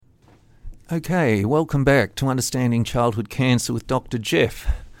Okay, welcome back to Understanding Childhood Cancer with Dr. Jeff.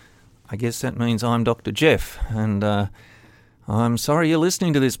 I guess that means I'm Dr. Jeff, and I'm sorry you're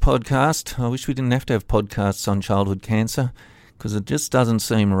listening to this podcast. I wish we didn't have to have podcasts on childhood cancer, because it just doesn't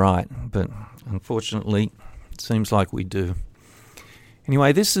seem right, but unfortunately, it seems like we do.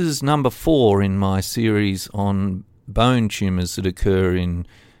 Anyway, this is number 4 in my series on bone tumours that occur in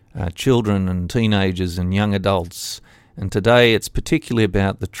children and teenagers and young adults. And today it's particularly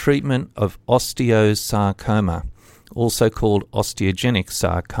about the treatment of osteosarcoma, also called osteogenic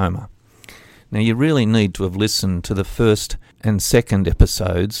sarcoma. Now, you really need to have listened to the first and second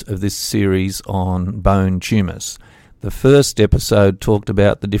episodes of this series on bone tumours. The first episode talked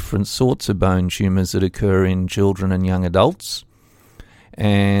about the different sorts of bone tumours that occur in children and young adults.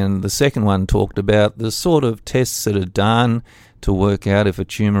 And the second one talked about the sort of tests that are done to work out if a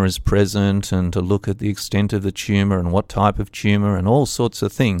tumour is present and to look at the extent of the tumour and what type of tumour and all sorts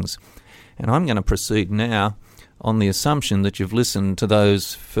of things. And I'm going to proceed now on the assumption that you've listened to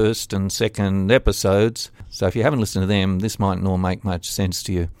those first and second episodes. So if you haven't listened to them, this might not make much sense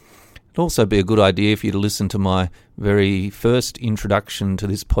to you. It'd also be a good idea for you to listen to my very first introduction to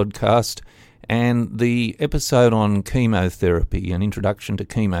this podcast and the episode on chemotherapy, an introduction to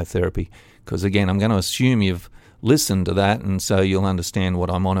chemotherapy, because again, I'm going to assume you've listened to that, and so you'll understand what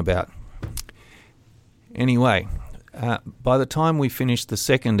I'm on about. Anyway, by the time we finished the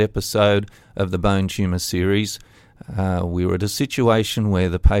second episode of the bone tumour series, we were at a situation where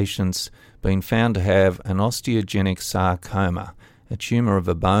the patient's been found to have an osteogenic sarcoma, a tumour of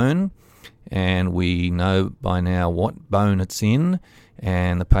a bone, and we know by now what bone it's in,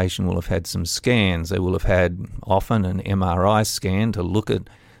 and the patient will have had some scans. They will have had often an MRI scan to look at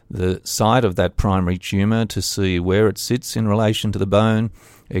the site of that primary tumour to see where it sits in relation to the bone,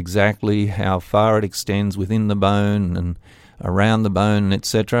 exactly how far it extends within the bone and around the bone,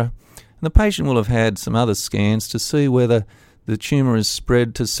 etc. And the patient will have had some other scans to see whether the tumour is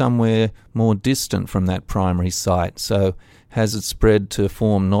spread to somewhere more distant from that primary site. So has it spread to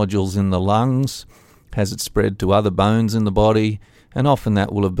form nodules in the lungs? Has it spread to other bones in the body? And often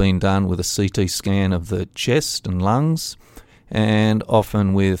that will have been done with a CT scan of the chest and lungs, and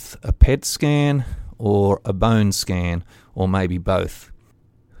often with a PET scan or a bone scan, or maybe both.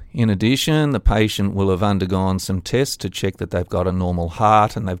 In addition, the patient will have undergone some tests to check that they've got a normal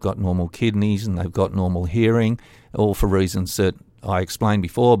heart and they've got normal kidneys and they've got normal hearing, all for reasons that I explained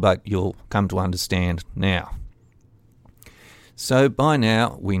before, but you'll come to understand now. So by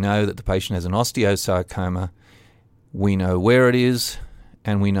now, we know that the patient has an osteosarcoma, we know where it is,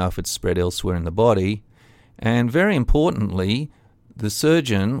 and we know if it's spread elsewhere in the body. And very importantly, the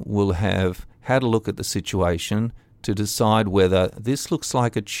surgeon will have had a look at the situation to decide whether this looks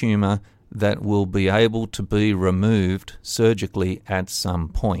like a tumour that will be able to be removed surgically at some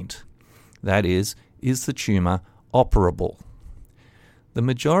point. That is the tumour operable? The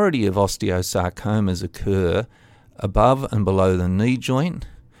majority of osteosarcomas occur above and below the knee joint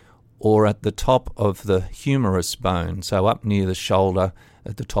or at the top of the humerus bone, so up near the shoulder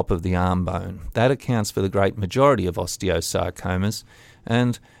at the top of the arm bone. That accounts for the great majority of osteosarcomas,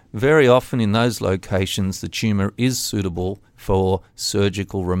 and very often in those locations the tumour is suitable for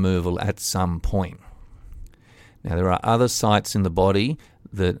surgical removal at some point. Now, there are other sites in the body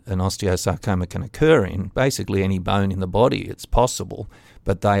that an osteosarcoma can occur in. Basically any bone in the body, it's possible,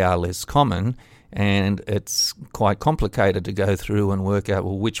 but they are less common, and it's quite complicated to go through and work out,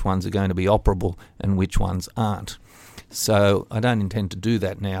 well, which ones are going to be operable and which ones aren't. So I don't intend to do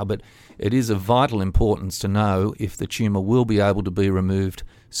that now, but it is of vital importance to know if the tumour will be able to be removed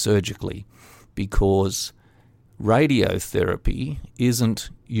surgically, because radiotherapy isn't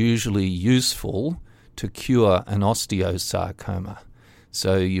usually useful to cure an osteosarcoma.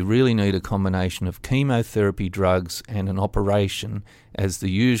 So you really need a combination of chemotherapy drugs and an operation as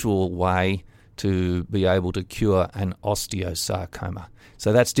the usual way to be able to cure an osteosarcoma.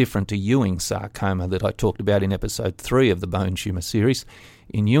 So that's different to Ewing sarcoma that I talked about in episode 3 of the bone tumour series.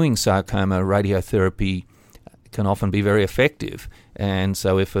 In Ewing sarcoma, radiotherapy can often be very effective, and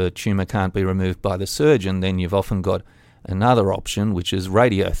so if a tumour can't be removed by the surgeon, then you've often got another option, which is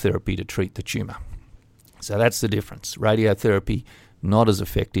radiotherapy to treat the tumour. So that's the difference. Radiotherapy not as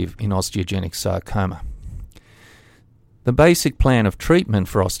effective in osteogenic sarcoma. The basic plan of treatment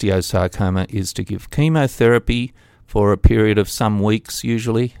for osteosarcoma is to give chemotherapy for a period of some weeks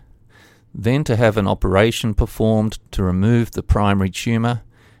usually, then to have an operation performed to remove the primary tumour,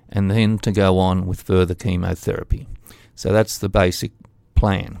 and then to go on with further chemotherapy. So that's the basic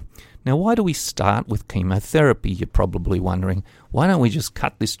plan. Now, why do we start with chemotherapy, you're probably wondering? Why don't we just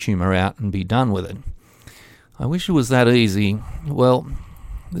cut this tumour out and be done with it? I wish it was that easy. Well,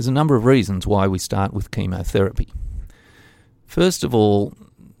 there's a number of reasons why we start with chemotherapy. First of all,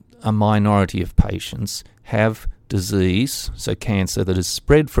 a minority of patients have disease, so cancer, that has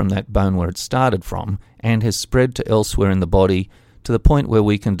spread from that bone where it started from and has spread to elsewhere in the body to the point where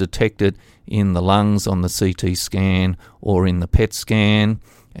we can detect it in the lungs on the CT scan or in the PET scan,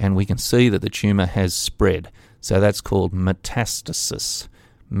 and we can see that the tumour has spread. So that's called metastasis,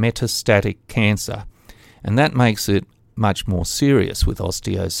 metastatic cancer. And that makes it much more serious with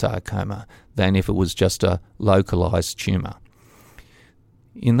osteosarcoma than if it was just a localised tumour.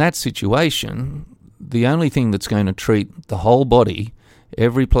 In that situation, the only thing that's going to treat the whole body,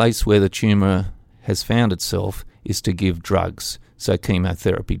 every place where the tumour has found itself, is to give drugs. So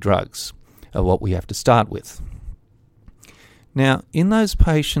chemotherapy drugs are what we have to start with. Now, in those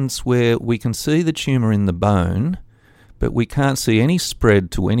patients where we can see the tumour in the bone, but we can't see any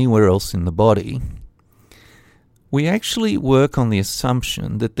spread to anywhere else in the body, we actually work on the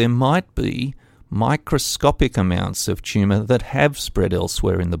assumption that there might be microscopic amounts of tumour that have spread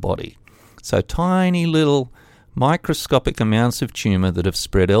elsewhere in the body. So tiny little microscopic amounts of tumour that have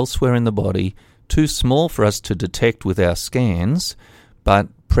spread elsewhere in the body, too small for us to detect with our scans, but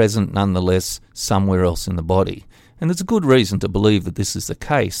present nonetheless somewhere else in the body. And there's a good reason to believe that this is the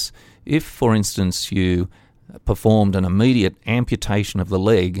case. If, for instance, you performed an immediate amputation of the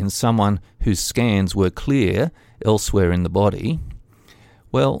leg in someone whose scans were clear elsewhere in the body,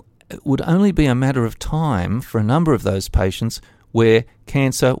 well, it would only be a matter of time for a number of those patients where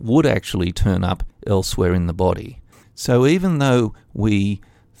cancer would actually turn up elsewhere in the body. So even though we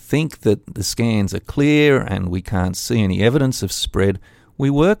think that the scans are clear and we can't see any evidence of spread, we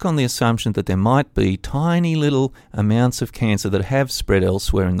work on the assumption that there might be tiny little amounts of cancer that have spread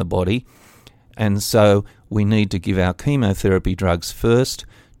elsewhere in the body, and so we need to give our chemotherapy drugs first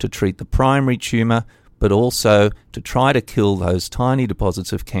to treat the primary tumour, but also to try to kill those tiny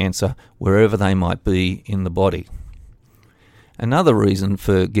deposits of cancer wherever they might be in the body. Another reason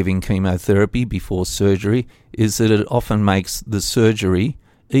for giving chemotherapy before surgery is that it often makes the surgery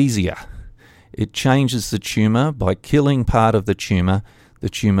easier. It changes the tumour by killing part of the tumour. The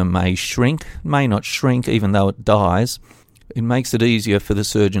tumour may shrink, may not shrink even though it dies. It makes it easier for the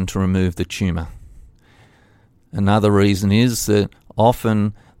surgeon to remove the tumour. Another reason is that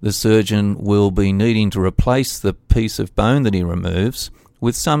often the surgeon will be needing to replace the piece of bone that he removes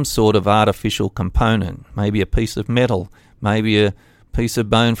with some sort of artificial component, maybe a piece of metal, maybe a piece of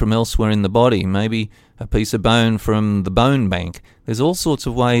bone from elsewhere in the body, maybe a piece of bone from the bone bank. There's all sorts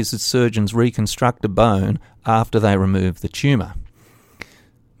of ways that surgeons reconstruct a bone after they remove the tumour.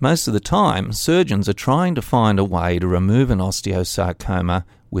 Most of the time, surgeons are trying to find a way to remove an osteosarcoma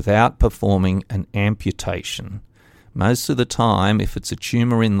without performing an amputation. Most of the time, if it's a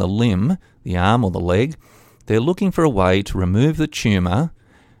tumour in the limb, the arm or the leg, they're looking for a way to remove the tumour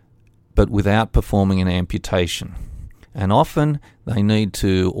but without performing an amputation. And often they need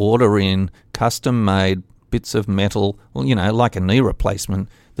to order in custom-made bits of metal, like a knee replacement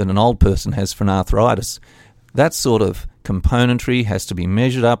that an old person has for an arthritis. That sort of componentry has to be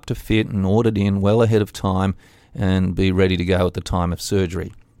measured up to fit and ordered in well ahead of time and be ready to go at the time of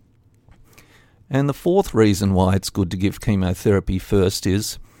surgery. And the fourth reason why it's good to give chemotherapy first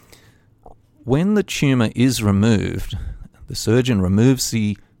is when the tumour is removed, the surgeon removes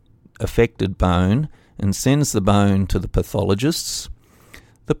the affected bone and sends the bone to the pathologists.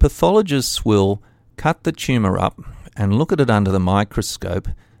 The pathologists will cut the tumour up and look at it under the microscope,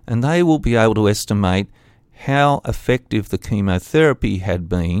 and they will be able to estimate how effective the chemotherapy had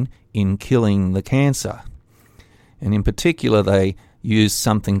been in killing the cancer. And in particular, they use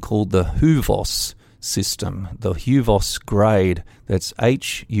something called the HUVOS system, the HUVOS grade. That's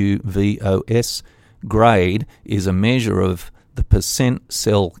HUVOS grade is a measure of the percent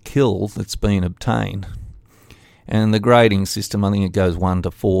cell kill that's been obtained. And the grading system, I think it goes 1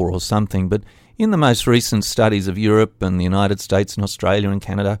 to 4 or something, but in the most recent studies of Europe and the United States and Australia and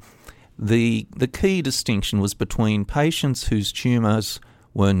Canada, the key distinction was between patients whose tumours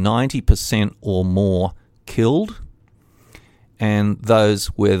were 90% or more killed and those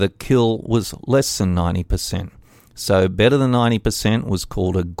where the kill was less than 90%. So better than 90% was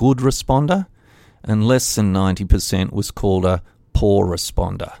called a good responder, and less than 90% was called a poor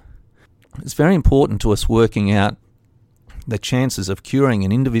responder. It's very important to us working out the chances of curing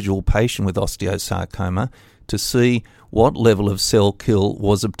an individual patient with osteosarcoma to see what level of cell kill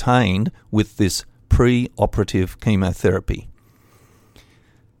was obtained with this pre-operative chemotherapy.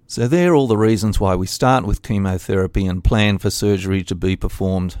 So there are all the reasons why we start with chemotherapy and plan for surgery to be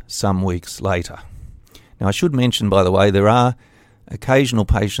performed some weeks later. Now, I should mention, by the way, there are occasional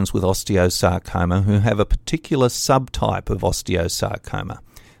patients with osteosarcoma who have a particular subtype of osteosarcoma.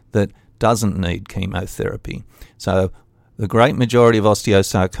 that doesn't need chemotherapy. So the great majority of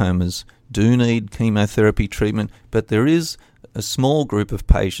osteosarcomas do need chemotherapy treatment, but there is a small group of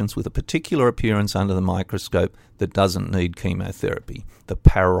patients with a particular appearance under the microscope that doesn't need chemotherapy. The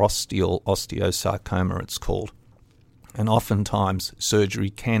parosteal osteosarcoma, it's called. And oftentimes surgery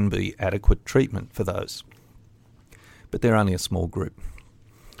can be adequate treatment for those. But they're only a small group.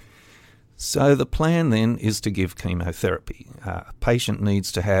 So the plan then is to give chemotherapy. A patient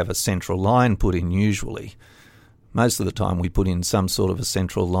needs to have a central line put in usually. Most of the time we put in some sort of a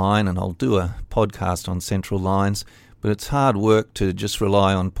central line, and I'll do a podcast on central lines, but it's hard work to just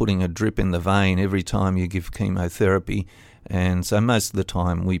rely on putting a drip in the vein every time you give chemotherapy, and so most of the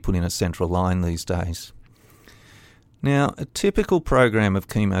time we put in a central line these days. Now, a typical program of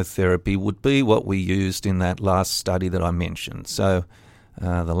chemotherapy would be what we used in that last study that I mentioned. So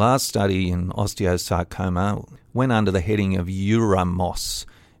the last study in osteosarcoma went under the heading of EURAMOS,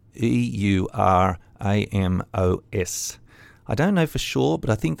 EURAMOS. I don't know for sure,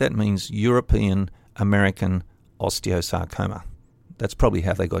 but I think that means European American Osteosarcoma. That's probably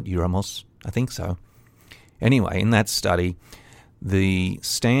how they got EURAMOS. I think so. Anyway, in that study, the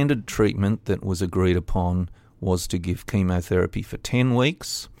standard treatment that was agreed upon was to give chemotherapy for 10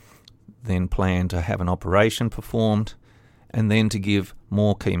 weeks, then plan to have an operation performed, and then to give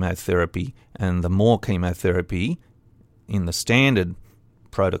more chemotherapy. And the more chemotherapy in the standard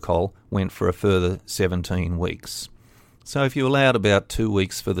protocol went for a further 17 weeks. So if you allowed about 2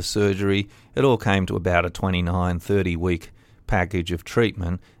 weeks for the surgery, it all came to about a 29-30 week package of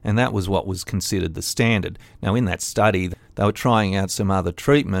treatment, and that was what was considered the standard. Now in that study, they were trying out some other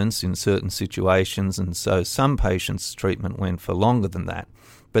treatments in certain situations, and so some patients' treatment went for longer than that.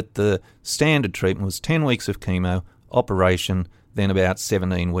 But the standard treatment was 10 weeks of chemo, operation, then about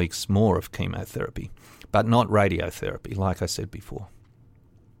 17 weeks more of chemotherapy, but not radiotherapy, like I said before.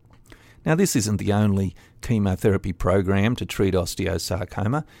 Now, this isn't the only chemotherapy program to treat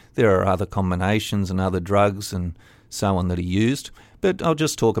osteosarcoma. There are other combinations and other drugs and so on that are used, but I'll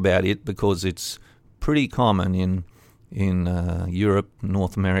just talk about it because it's pretty common in Europe,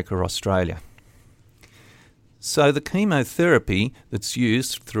 North America, Australia. So the chemotherapy that's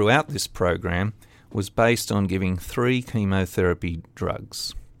used throughout this program was based on giving 3 chemotherapy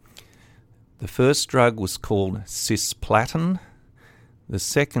drugs. The first drug was called cisplatin. The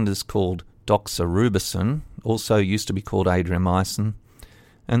second is called doxorubicin, also used to be called adriamycin.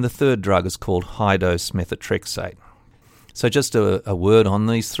 And the third drug is called high-dose methotrexate. So just a word on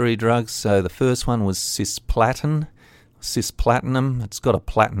these 3 drugs. So the first one was cisplatin. Cisplatinum, it's got a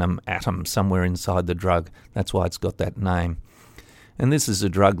platinum atom somewhere inside the drug. That's why it's got that name. And this is a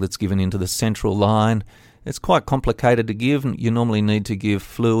drug that's given into the central line. It's quite complicated to give. You normally need to give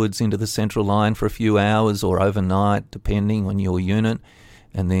fluids into the central line for a few hours or overnight, depending on your unit,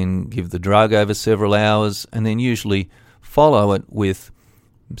 and then give the drug over several hours, and then usually follow it with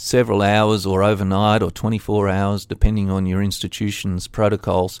several hours or overnight or 24 hours, depending on your institution's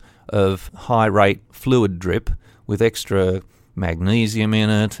protocols, of high-rate fluid drip with extra magnesium in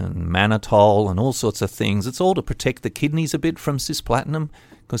it and mannitol and all sorts of things. It's all to protect the kidneys a bit from cisplatinum,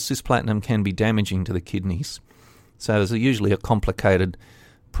 because cisplatinum can be damaging to the kidneys. So there's usually a complicated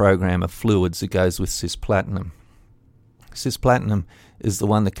program of fluids that goes with cisplatinum. Cisplatinum is the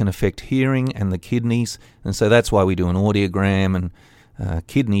one that can affect hearing and the kidneys, and so that's why we do an audiogram and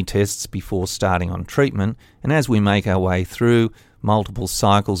kidney tests before starting on treatment. And as we make our way through multiple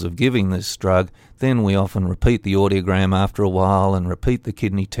cycles of giving this drug, then we often repeat the audiogram after a while and repeat the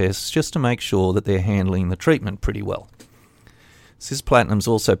kidney tests just to make sure that they're handling the treatment pretty well. Cisplatinum's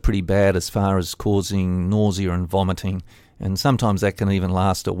also pretty bad as far as causing nausea and vomiting, and sometimes that can even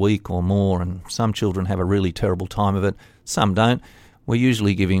last a week or more, and some children have a really terrible time of it, some don't. We're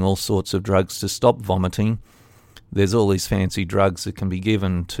usually giving all sorts of drugs to stop vomiting. There's all these fancy drugs that can be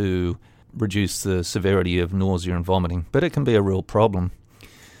given to reduce the severity of nausea and vomiting, but it can be a real problem.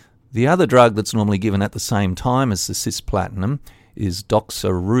 The other drug that's normally given at the same time as the cisplatinum is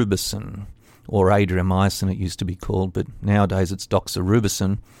doxorubicin, or adriamycin it used to be called, but nowadays it's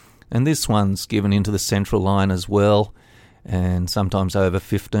doxorubicin, and this one's given into the central line as well, and sometimes over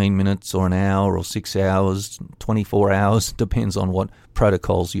 15 minutes or an hour or 6 hours, 24 hours, depends on what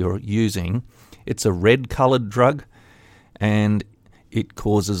protocols you're using. It's a red-coloured drug, and it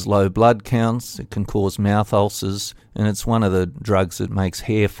causes low blood counts, it can cause mouth ulcers, and it's one of the drugs that makes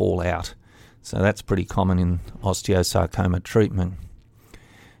hair fall out. So that's pretty common in osteosarcoma treatment.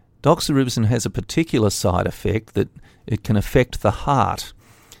 Doxorubicin has a particular side effect that it can affect the heart.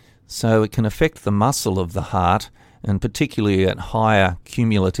 So it can affect the muscle of the heart, and particularly at higher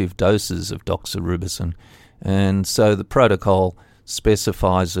cumulative doses of doxorubicin. And so the protocol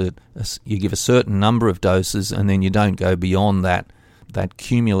specifies it. You give a certain number of doses, and then you don't go beyond that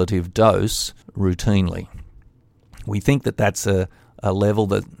cumulative dose routinely. We think that that's a level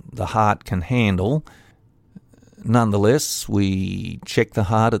that the heart can handle. Nonetheless, we check the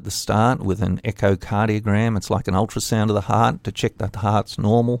heart at the start with an echocardiogram. It's like an ultrasound of the heart to check that the heart's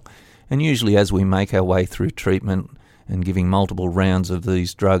normal. And usually as we make our way through treatment and giving multiple rounds of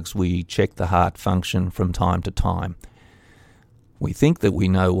these drugs, we check the heart function from time to time. We think that we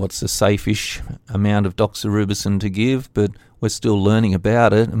know what's a safe-ish amount of doxorubicin to give, but we're still learning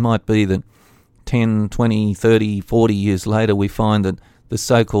about it. It might be that 10, 20, 30, 40 years later we find that the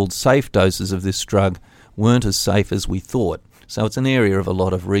so-called safe doses of this drug weren't as safe as we thought. So it's an area of a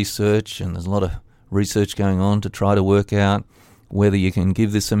lot of research, and there's a lot of research going on to try to work out whether you can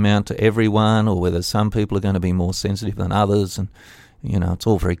give this amount to everyone or whether some people are going to be more sensitive than others, and it's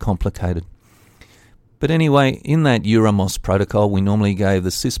all very complicated. But anyway, in that Euromos protocol, we normally gave the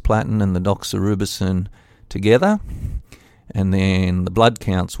cisplatin and the doxorubicin together, and then the blood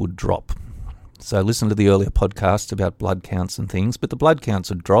counts would drop. So listen to the earlier podcast about blood counts and things, but the blood counts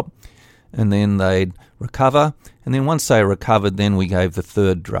would drop, and then they'd recover, and then once they recovered, then we gave the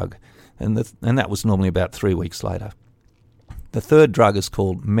third drug, and that was normally about 3 weeks later. The third drug is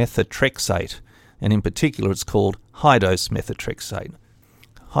called methotrexate, and in particular it's called high-dose methotrexate.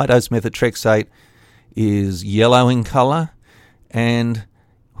 High-dose methotrexate is yellow in colour, and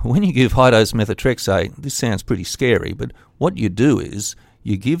when you give high-dose methotrexate, this sounds pretty scary, but what you do is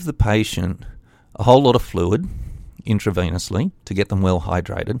you give the patient a whole lot of fluid intravenously to get them well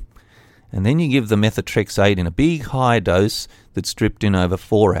hydrated, and then you give the methotrexate in a big high dose that's dripped in over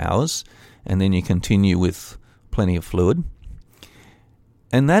 4 hours, and then you continue with plenty of fluid.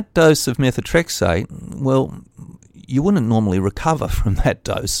 And that dose of methotrexate, well, you wouldn't normally recover from that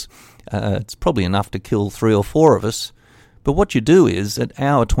dose. It's probably enough to kill 3 or 4 of us. But what you do is, at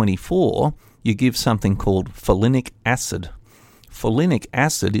hour 24, you give something called folinic acid. Folinic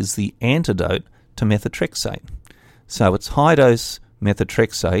acid is the antidote to methotrexate. So it's high-dose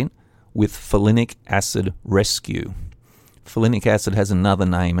methotrexate with folinic acid rescue. Folinic acid has another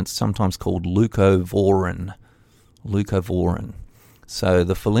name. It's sometimes called leucovorin. So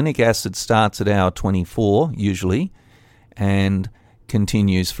the folinic acid starts at hour 24, usually, and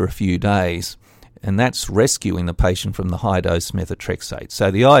continues for a few days. And that's rescuing the patient from the high-dose methotrexate.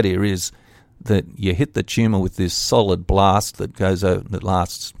 So the idea is that you hit the tumour with this solid blast that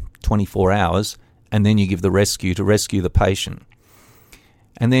lasts 24 hours, and then you give the rescue to rescue the patient.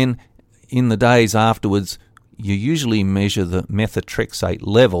 And then in the days afterwards, you usually measure the methotrexate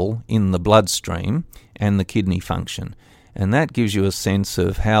level in the bloodstream and the kidney function. And that gives you a sense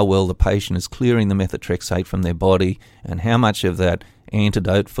of how well the patient is clearing the methotrexate from their body and how much of that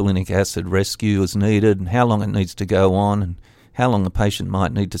antidote folinic acid rescue is needed and how long it needs to go on and how long the patient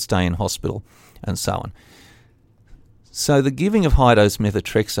might need to stay in hospital and so on. So the giving of high-dose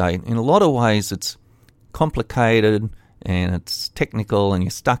methotrexate, in a lot of ways it's complicated and it's technical and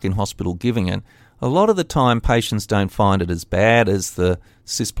you're stuck in hospital giving it. A lot of the time patients don't find it as bad as the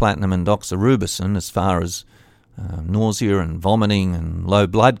cisplatin and doxorubicin as far as nausea and vomiting and low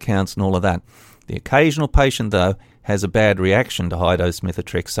blood counts and all of that. The occasional patient, though, has a bad reaction to high-dose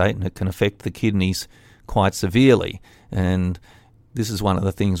methotrexate and it can affect the kidneys quite severely. And this is one of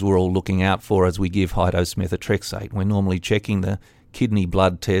the things we're all looking out for as we give high-dose methotrexate. We're normally checking the kidney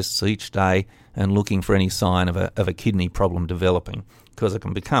blood tests each day and looking for any sign of a kidney problem developing because it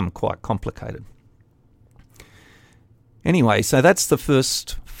can become quite complicated. Anyway, so that's the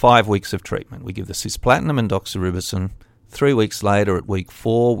first 5 weeks of treatment. We give the cisplatin and doxorubicin. 3 weeks later, at week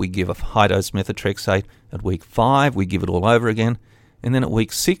 4, we give a high-dose methotrexate. At week 5, we give it all over again. And then at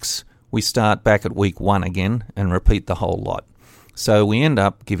week 6, we start back at week 1 again and repeat the whole lot. So we end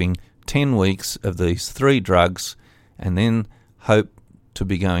up giving 10 weeks of these 3 drugs and then hope to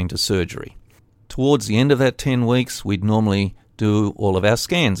be going to surgery. Towards the end of that 10 weeks, we'd normally do all of our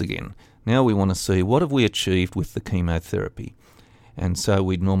scans again. Now we want to see what have we achieved with the chemotherapy. And so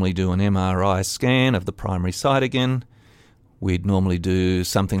we'd normally do an MRI scan of the primary site again. We'd normally do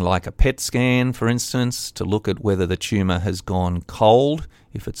something like a PET scan, for instance, to look at whether the tumour has gone cold,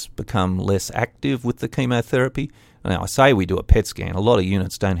 if it's become less active with the chemotherapy. Now, I say we do a PET scan. A lot of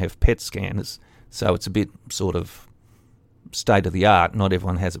units don't have PET scanners, so it's a bit sort of state-of-the-art. Not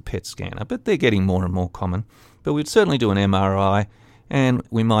everyone has a PET scanner, but they're getting more and more common. But we'd certainly do an MRI, and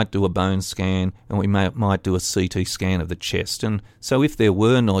we might do a bone scan, and we might do a CT scan of the chest. And so if there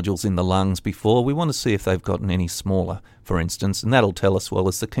were nodules in the lungs before, we want to see if they've gotten any smaller, for instance, and that'll tell us, well,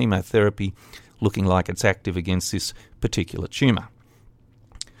 is the chemotherapy looking like it's active against this particular tumour?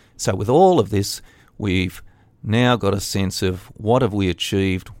 So with all of this, we've now got a sense of what have we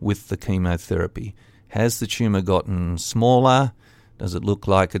achieved with the chemotherapy. Has the tumour gotten smaller? Does it look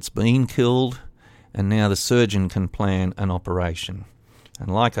like it's been killed? And now the surgeon can plan an operation.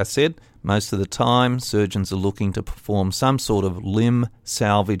 And like I said, most of the time surgeons are looking to perform some sort of limb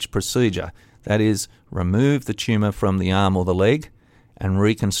salvage procedure. That is, remove the tumour from the arm or the leg and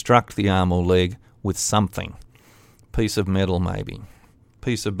reconstruct the arm or leg with something. Piece of metal maybe,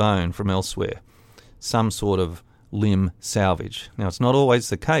 piece of bone from elsewhere, some sort of limb salvage. Now, it's not always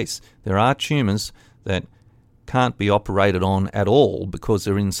the case. There are tumours that can't be operated on at all because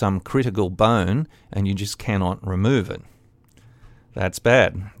they're in some critical bone and you just cannot remove it. That's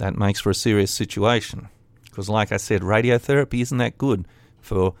bad. That makes for a serious situation because, like I said, radiotherapy isn't that good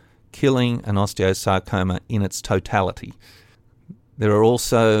for killing an osteosarcoma in its totality. There are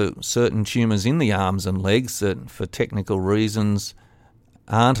also certain tumours in the arms and legs that, for technical reasons,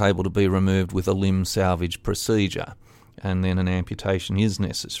 aren't able to be removed with a limb salvage procedure, and then an amputation is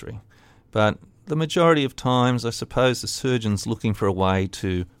necessary. But the majority of times, I suppose the surgeon's looking for a way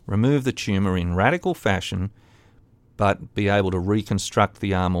to remove the tumour in radical fashion, but be able to reconstruct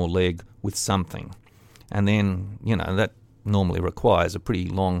the arm or leg with something. And then, that normally requires a pretty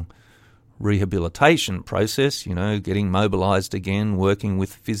long rehabilitation process, getting mobilised again, working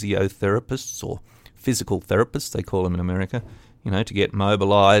with physiotherapists or physical therapists, they call them in America, to get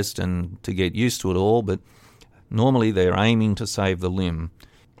mobilised and to get used to it all, but normally they're aiming to save the limb.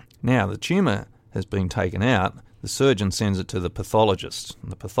 Now, the tumour has been taken out, the surgeon sends it to the pathologist,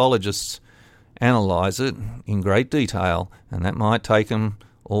 and the pathologists analyse it in great detail, and that might take them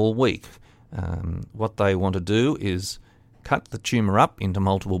all week. What they want to do is cut the tumour up into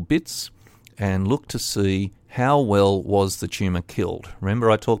multiple bits and look to see how well was the tumour killed. Remember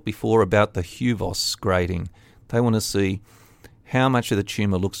I talked before about the Huvos grading. They want to see how much of the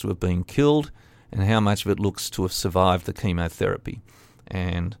tumour looks to have been killed and how much of it looks to have survived the chemotherapy.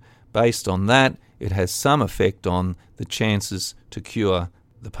 And based on that, it has some effect on the chances to cure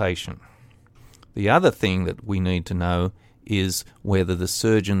the patient. The other thing that we need to know is whether the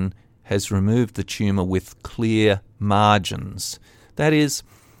surgeon has removed the tumour with clear margins. That is,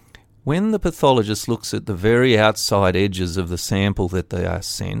 when the pathologist looks at the very outside edges of the sample that they are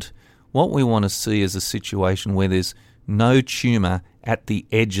sent, what we want to see is a situation where there's no tumour at the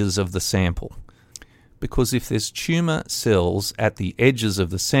edges of the sample. Because if there's tumour cells at the edges of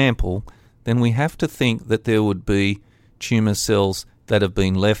the sample, then we have to think that there would be tumour cells that have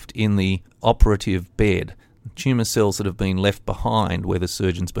been left in the operative bed, tumour cells that have been left behind where the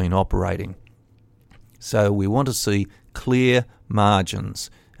surgeon's been operating. So we want to see clear margins,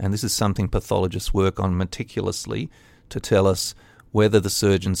 and this is something pathologists work on meticulously to tell us whether the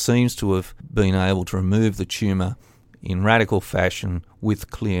surgeon seems to have been able to remove the tumour in radical fashion with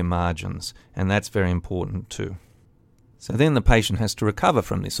clear margins, and that's very important too. So then the patient has to recover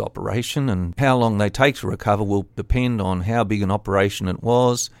from this operation, and how long they take to recover will depend on how big an operation it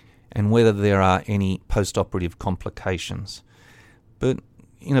was and whether there are any post-operative complications. But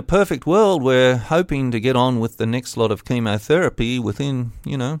in a perfect world, we're hoping to get on with the next lot of chemotherapy within,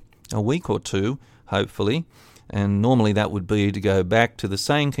 a week or two, hopefully. And normally that would be to go back to the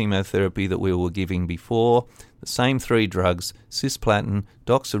same chemotherapy that we were giving before, the same 3 drugs, cisplatin,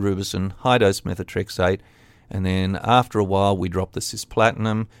 doxorubicin, high-dose methotrexate, and then after a while we drop the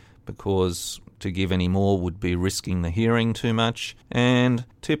cisplatinum because to give any more would be risking the hearing too much, and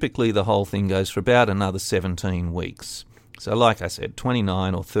typically the whole thing goes for about another 17 weeks. So like I said,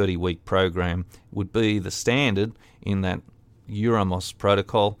 29 or 30 week program would be the standard in that Euromos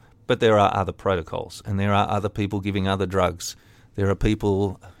protocol, but there are other protocols and there are other people giving other drugs. There are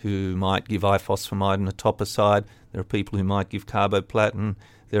people who might give ifosfamide and etoposide, there are people who might give carboplatin,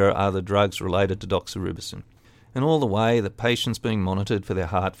 there are other drugs related to doxorubicin. And all the way, the patient's being monitored for their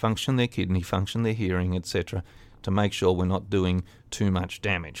heart function, their kidney function, their hearing, etc., to make sure we're not doing too much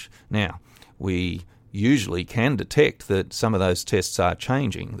damage. Now, we usually can detect that some of those tests are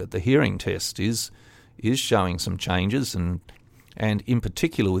changing, that the hearing test is showing some changes, and in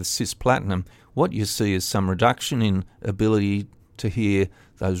particular with cisplatinum, what you see is some reduction in ability to hear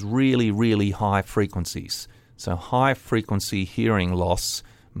those really, really high frequencies. So high-frequency hearing loss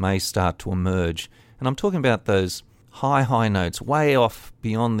may start to emerge. And I'm talking about those high notes, way off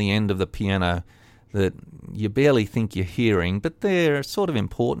beyond the end of the piano that you barely think you're hearing, but they're sort of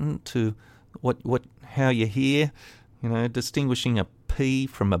important to how you hear, distinguishing a P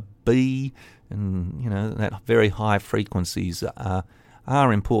from a B, and, that very high frequencies are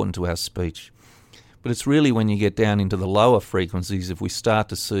important to our speech. But it's really when you get down into the lower frequencies, if we start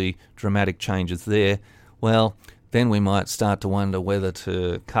to see dramatic changes there, well, then we might start to wonder whether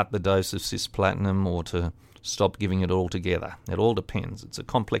to cut the dose of cisplatinum or to stop giving it altogether. It all depends. It's a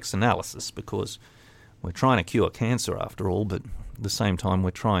complex analysis because we're trying to cure cancer after all, but at the same time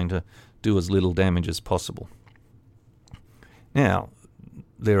we're trying to do as little damage as possible. Now,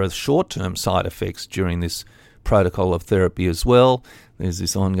 there are short-term side effects during this protocol of therapy as well. There's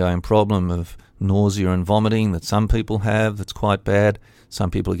this ongoing problem of nausea and vomiting that some people have that's quite bad.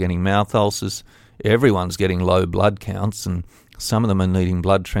 Some people are getting mouth ulcers. Everyone's getting low blood counts, and some of them are needing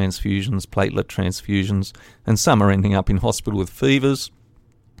blood transfusions, platelet transfusions, and some are ending up in hospital with fevers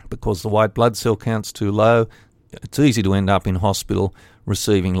because the white blood cell count's too low. It's easy to end up in hospital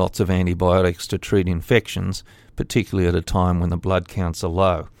receiving lots of antibiotics to treat infections, particularly at a time when the blood counts are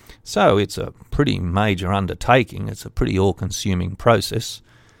low. So it's a pretty major undertaking. It's a pretty all-consuming process.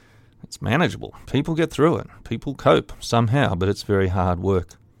 It's manageable. People get through it. People cope somehow, but it's very hard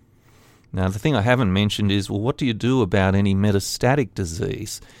work. Now, the thing I haven't mentioned is, well, what do you do about any metastatic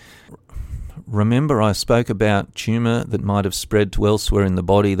disease? Remember I spoke about tumour that might have spread to elsewhere in the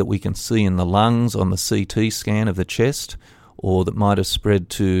body that we can see in the lungs on the CT scan of the chest, or that might have spread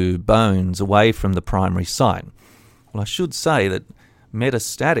to bones away from the primary site. Well, I should say that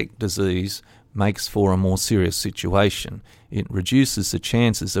metastatic disease makes for a more serious situation. It reduces the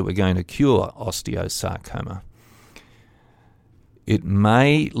chances that we're going to cure osteosarcoma. It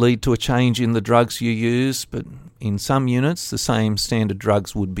may lead to a change in the drugs you use, but in some units the same standard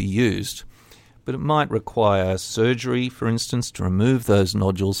drugs would be used. But it might require surgery, for instance, to remove those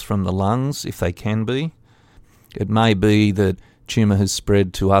nodules from the lungs, if they can be. It may be that tumour has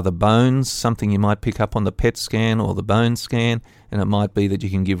spread to other bones, something you might pick up on the PET scan or the bone scan, and it might be that you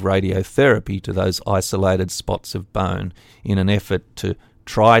can give radiotherapy to those isolated spots of bone in an effort to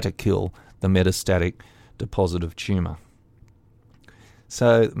try to kill the metastatic deposit of tumour.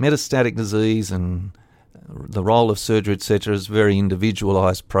 So metastatic disease and the role of surgery, etc., is a very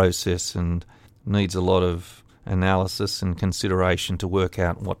individualised process and needs a lot of analysis and consideration to work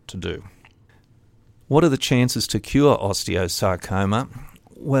out what to do. What are the chances to cure osteosarcoma?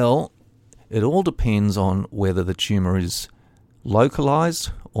 Well, it all depends on whether the tumour is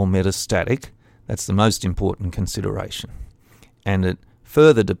localised or metastatic. That's the most important consideration. And it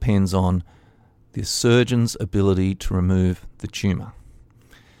further depends on the surgeon's ability to remove the tumour.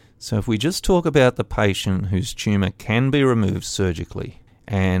 So if we just talk about the patient whose tumour can be removed surgically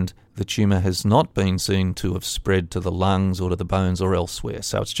and the tumour has not been seen to have spread to the lungs or to the bones or elsewhere,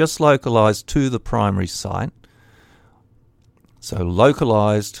 so it's just localised to the primary site, so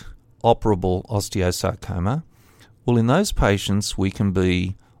localised operable osteosarcoma, well, in those patients we can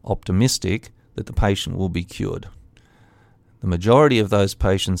be optimistic that the patient will be cured. The majority of those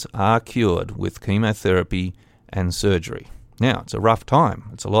patients are cured with chemotherapy and surgery. Now, it's a rough time.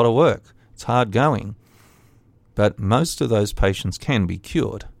 It's a lot of work. It's hard going. But most of those patients can be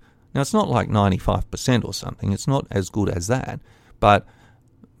cured. Now, it's not like 95% or something. It's not as good as that. But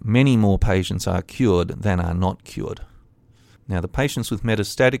many more patients are cured than are not cured. Now, the patients with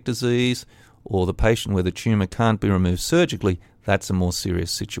metastatic disease or the patient where the tumour can't be removed surgically, that's a more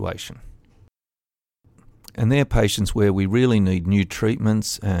serious situation. And they're patients where we really need new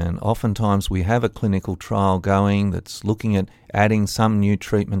treatments, and oftentimes we have a clinical trial going that's looking at adding some new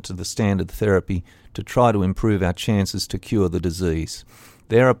treatment to the standard therapy to try to improve our chances to cure the disease.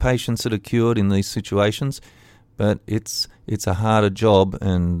 There are patients that are cured in these situations, but it's a harder job,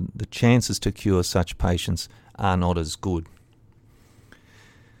 and the chances to cure such patients are not as good.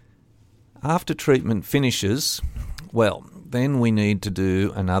 After treatment finishes, well, then we need to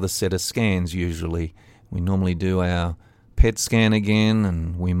do another set of scans usually. We normally do our PET scan again,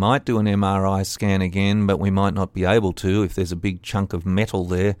 and we might do an MRI scan again, but we might not be able to if there's a big chunk of metal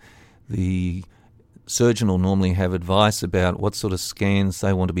there. The surgeon will normally have advice about what sort of scans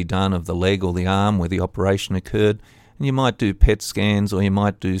they want to be done of the leg or the arm where the operation occurred. And you might do PET scans, or you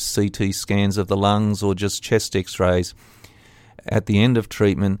might do CT scans of the lungs, or just chest x-rays at the end of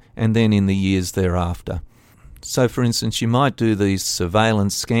treatment and then in the years thereafter. So, for instance, you might do these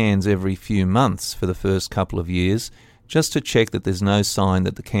surveillance scans every few months for the first couple of years just to check that there's no sign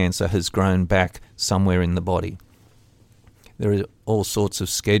that the cancer has grown back somewhere in the body. There are all sorts of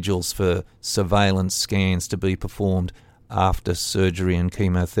schedules for surveillance scans to be performed after surgery and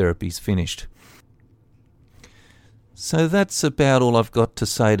chemotherapy is finished. So that's about all I've got to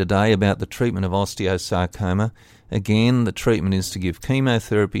say today about the treatment of osteosarcoma. Again, the treatment is to give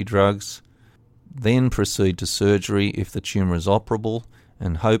chemotherapy drugs, then proceed to surgery if the tumour is operable,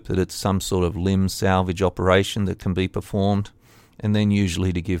 and hope that it's some sort of limb salvage operation that can be performed, and then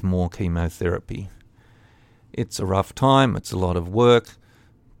usually to give more chemotherapy. It's a rough time, it's a lot of work,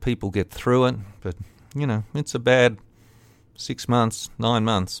 people get through it, but, it's a bad 6 months, 9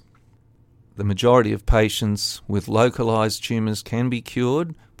 months. the majority of patients with localised tumours can be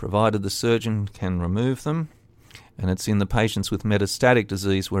cured, provided the surgeon can remove them. And it's in the patients with metastatic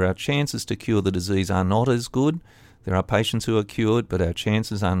disease where our chances to cure the disease are not as good. There are patients who are cured, but our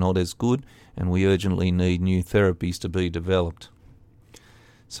chances are not as good, and we urgently need new therapies to be developed.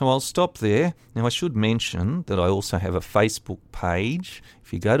 So I'll stop there. Now I should mention that I also have a Facebook page.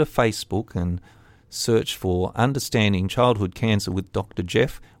 If you go to Facebook and search for Understanding Childhood Cancer with Dr.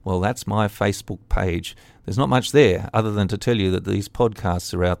 Jeff, well, that's my Facebook page. There's not much there other than to tell you that these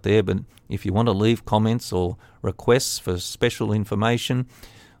podcasts are out there, but if you want to leave comments or requests for special information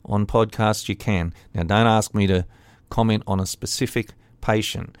on podcasts, you can. Now, don't ask me to comment on a specific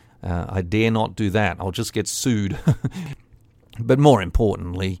patient. I dare not do that. I'll just get sued. But more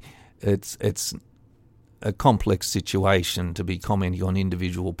importantly, it's a complex situation to be commenting on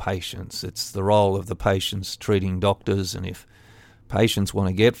individual patients. It's the role of the patients treating doctors, and if patients want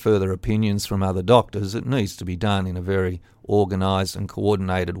to get further opinions from other doctors, it needs to be done in a very organised and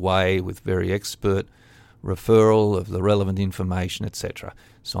coordinated way with very expert referral of the relevant information, etc.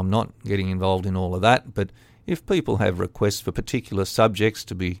 So I'm not getting involved in all of that, but if people have requests for particular subjects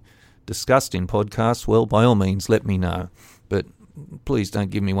to be discussed in podcasts, well, by all means, let me know. But please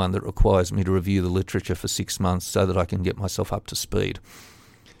don't give me one that requires me to review the literature for 6 months so that I can get myself up to speed.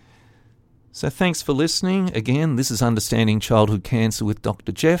 So thanks for listening. Again, this is Understanding Childhood Cancer with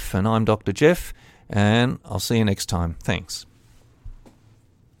Dr. Jeff, and I'm Dr. Jeff, and I'll see you next time. Thanks.